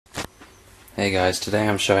Hey guys, today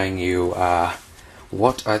I'm showing you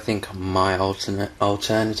what I think my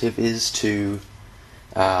alternative is to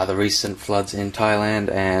the recent floods in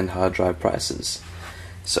Thailand and hard drive prices.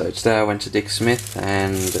 So today I went to Dick Smith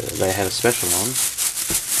and they had a special on,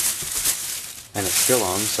 and it's still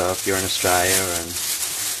on, so if you're in Australia and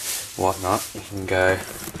whatnot, you can go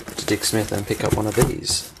to Dick Smith and pick up one of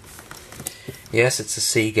these. Yes, it's a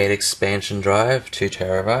Seagate expansion drive, 2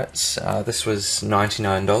 terabytes. This was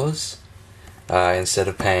 $99. Instead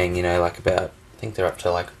of paying, like about, I think they're up to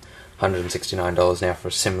like $169 now for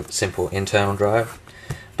a simple internal drive.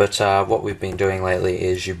 But what we've been doing lately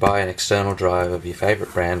is you buy an external drive of your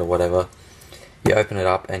favourite brand or whatever, you open it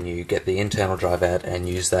up and you get the internal drive out and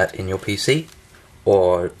use that in your PC,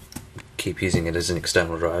 or keep using it as an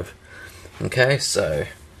external drive. Okay, so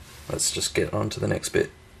let's just get on to the next bit.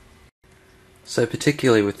 So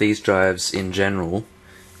particularly with these drives in general,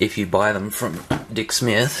 if you buy them from Dick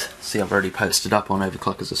Smith, see I've already posted up on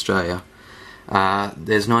Overclockers Australia,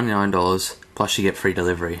 there's $99 plus you get free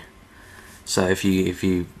delivery. So if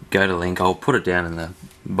you go to the link, I'll put it down in the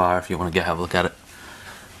bar if you want to go have a look at it.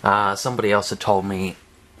 Somebody else had told me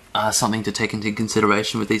something to take into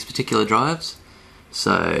consideration with these particular drives.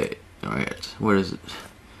 So, alright, where is it?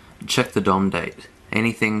 Check the DOM date.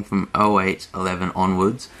 Anything from 0811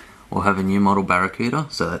 onwards will have a new model Barracuda,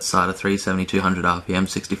 so that's SATA 3, 7200 RPM,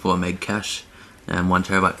 64 meg cache, and 1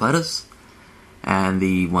 terabyte platters. And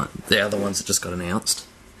the other ones that just got announced.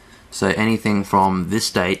 So anything from this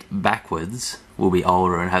date backwards will be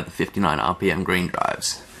older and have the 59 RPM green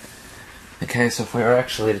drives. Okay, so if we were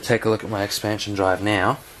actually to take a look at my expansion drive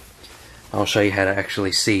now, I'll show you how to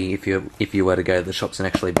actually see if you were to go to the shops and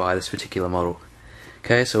actually buy this particular model.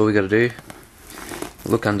 Okay, so all we got to do,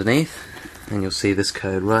 look underneath, and you'll see this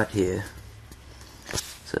code right here.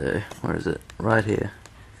 So, where is it? Right here.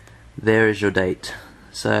 There is your date.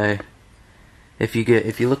 So, if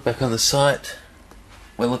you look back on the site,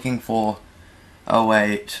 we're looking for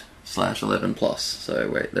 08/11 plus. So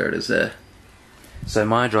wait, there it is there. So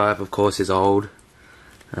my drive, of course, is old.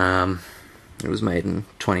 It was made in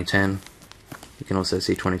 2010. You can also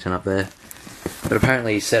see 2010 up there. But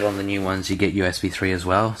apparently, you said on the new ones you get USB 3 as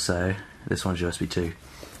well. So this one's USB 2.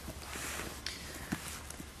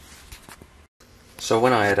 So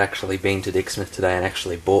when I had actually been to Dick Smith today and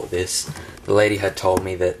actually bought this, the lady had told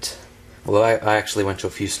me that, well, I actually went to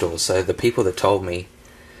a few stores, so the people that told me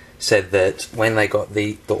said that when they got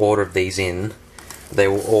the order of these in, they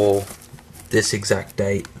were all this exact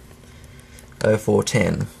date,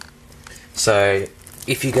 0410. So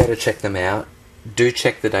if you go to check them out, do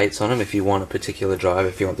check the dates on them if you want a particular drive,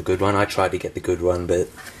 if you want the good one. I tried to get the good one, but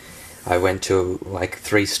I went to like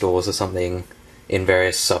 3 stores or something in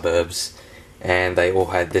various suburbs, and they all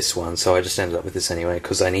had this one, so I just ended up with this anyway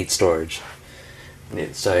because I need storage.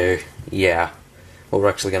 So yeah, what we're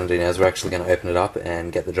actually going to do now is we're actually going to open it up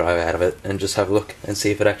and get the drive out of it and just have a look and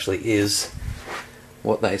see if it actually is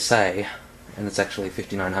what they say, and it's actually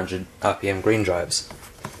 5900 RPM green drives.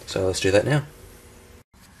 So let's do that now.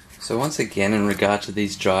 So once again, in regard to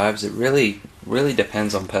these drives, it really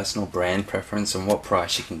depends on personal brand preference and what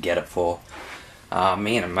price you can get it for.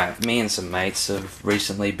 Me and some mates have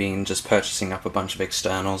recently been just purchasing up a bunch of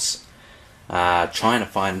externals, trying to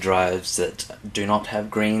find drives that do not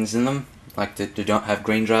have greens in them, like that do not have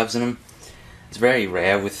green drives in them. It's very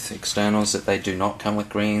rare with externals that they do not come with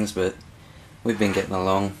greens, but we've been getting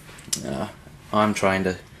along. I'm trying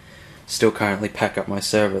to still currently pack up my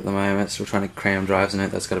server at the moment, still trying to cram drives in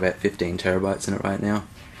it. That's got about 15 terabytes in it right now,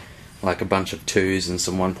 like a bunch of 2s and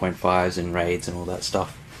some 1.5s and RAIDs and all that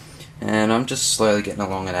stuff. And I'm just slowly getting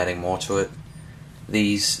along and adding more to it.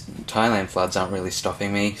 These Thailand floods aren't really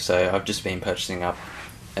stopping me, so I've just been purchasing up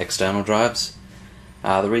external drives.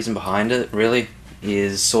 The reason behind it really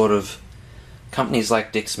is sort of companies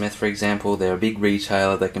like Dick Smith, for example. They're a big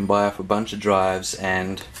retailer. They can buy off a bunch of drives,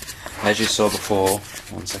 and as you saw before,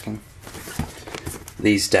 one second,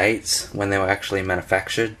 these dates when they were actually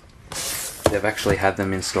manufactured, they've actually had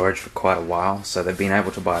them in storage for quite a while, so they've been able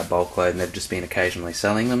to buy a bulk load and they've just been occasionally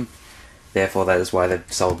selling them. Therefore, that is why they've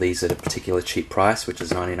sold these at a particular cheap price, which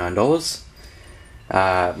is $99.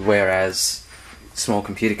 Whereas small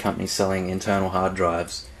computer companies selling internal hard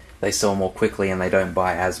drives, they sell more quickly and they don't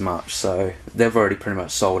buy as much. So they've already pretty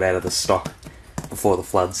much sold out of the stock before the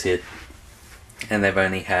floods hit, and they've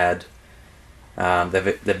only had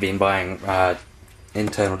they've been buying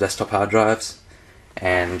internal desktop hard drives,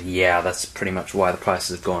 and yeah, that's pretty much why the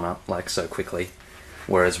prices have gone up like so quickly.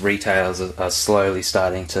 Whereas retailers are slowly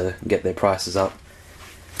starting to get their prices up.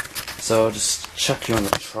 So I'll just chuck you on the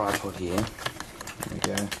tripod here. There we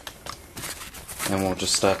go. And we'll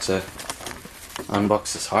just start to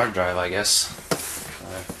unbox this hard drive, I guess. So,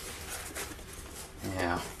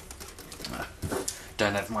 yeah.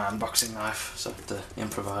 Don't have my unboxing knife, so I have to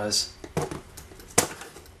improvise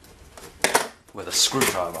with a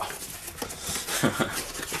screwdriver.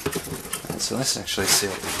 So let's actually see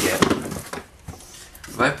what we get.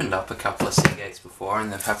 I've opened up a couple of Seagates before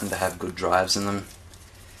and they've happened to have good drives in them.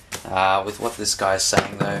 With what this guy's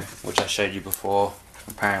saying though, which I showed you before,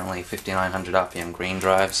 apparently 5900 RPM green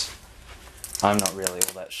drives. I'm not really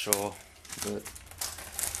all that sure, but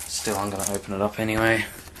still I'm going to open it up anyway.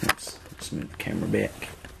 Oops, just move the camera back.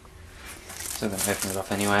 So I'm going to open it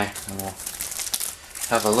up anyway and we'll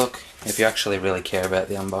have a look. If you actually really care about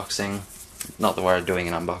the unboxing, not that we're doing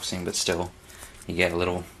an unboxing, but still, you get a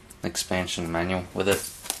little expansion manual with it.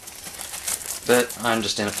 But I'm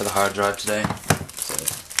just in it for the hard drive today. So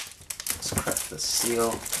let's crack the seal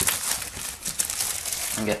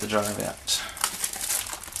and get the drive out.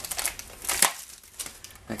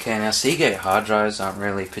 Okay, now Seagate hard drives aren't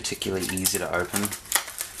really particularly easy to open.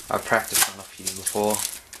 I've practiced on a few before,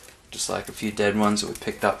 just like a few dead ones that we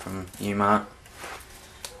picked up from Umart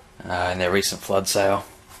in their recent flood sale.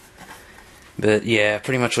 But yeah,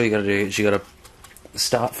 pretty much all you gotta do is you gotta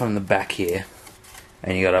start from the back here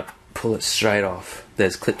and you gotta pull it straight off.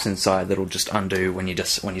 There's clips inside that'll just undo when you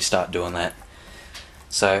start doing that.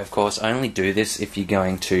 So of course only do this if you're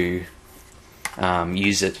going to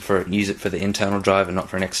use it for the internal drive and not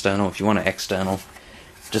for an external. If you want an external,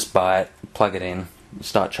 just buy it, plug it in,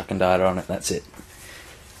 start chucking data on it, that's it.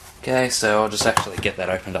 Okay, so I'll just actually get that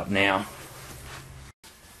opened up now.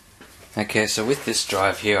 Okay, so with this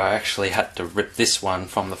drive here I actually had to rip this one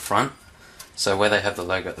from the front. So where they have the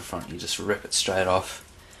logo at the front, you just rip it straight off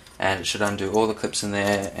and it should undo all the clips in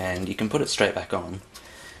there and you can put it straight back on.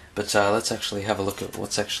 But let's actually have a look at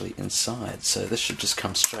what's actually inside. So this should just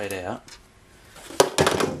come straight out.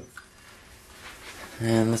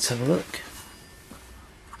 And let's have a look.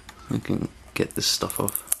 We can get this stuff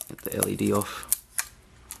off, get the LED off.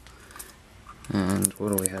 And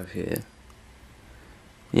what do we have here?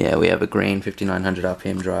 Yeah, we have a green 5900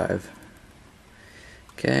 RPM drive.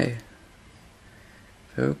 Okay.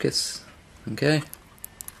 Focus. Okay.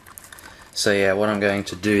 So yeah, what I'm going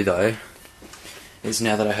to do though is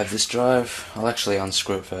now that I have this drive, I'll actually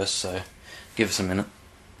unscrew it first, so give us a minute.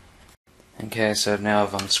 Okay, so now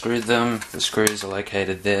I've unscrewed them. The screws are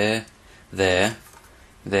located there, there,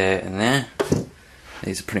 there and there.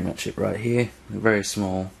 These are pretty much it right here. They're very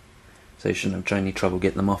small, so you shouldn't have any trouble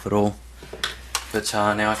getting them off at all. But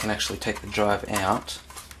now I can actually take the drive out.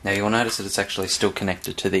 Now you'll notice that it's actually still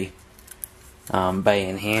connected to the bay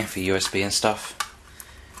in here for USB and stuff.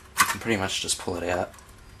 You can pretty much just pull it out.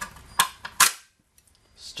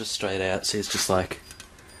 It's just straight out, see it's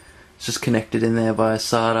just connected in there via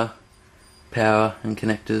SATA, power and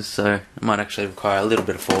connectors, so it might actually require a little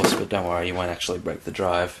bit of force, but don't worry, you won't actually break the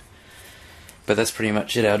drive. But that's pretty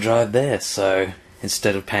much it, our drive there. So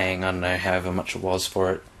instead of paying, I don't know, however much it was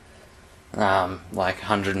for it, like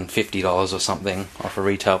 $150 or something off a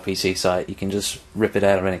retail PC site, you can just rip it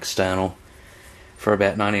out of an external for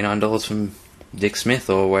about $99 from Dick Smith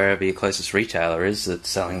or wherever your closest retailer is that's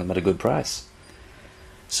selling them at a good price.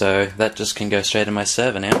 So that just can go straight in my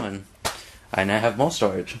server now, and I now have more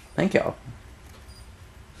storage. Thank y'all.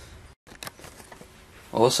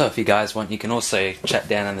 Also, if you guys want, you can also chat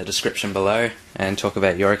down in the description below and talk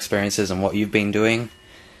about your experiences and what you've been doing,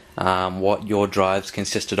 what your drives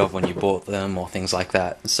consisted of when you bought them, or things like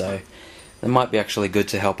that. So it might be actually good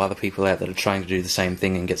to help other people out that are trying to do the same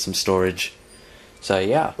thing and get some storage. So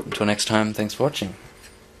yeah, until next time, thanks for watching.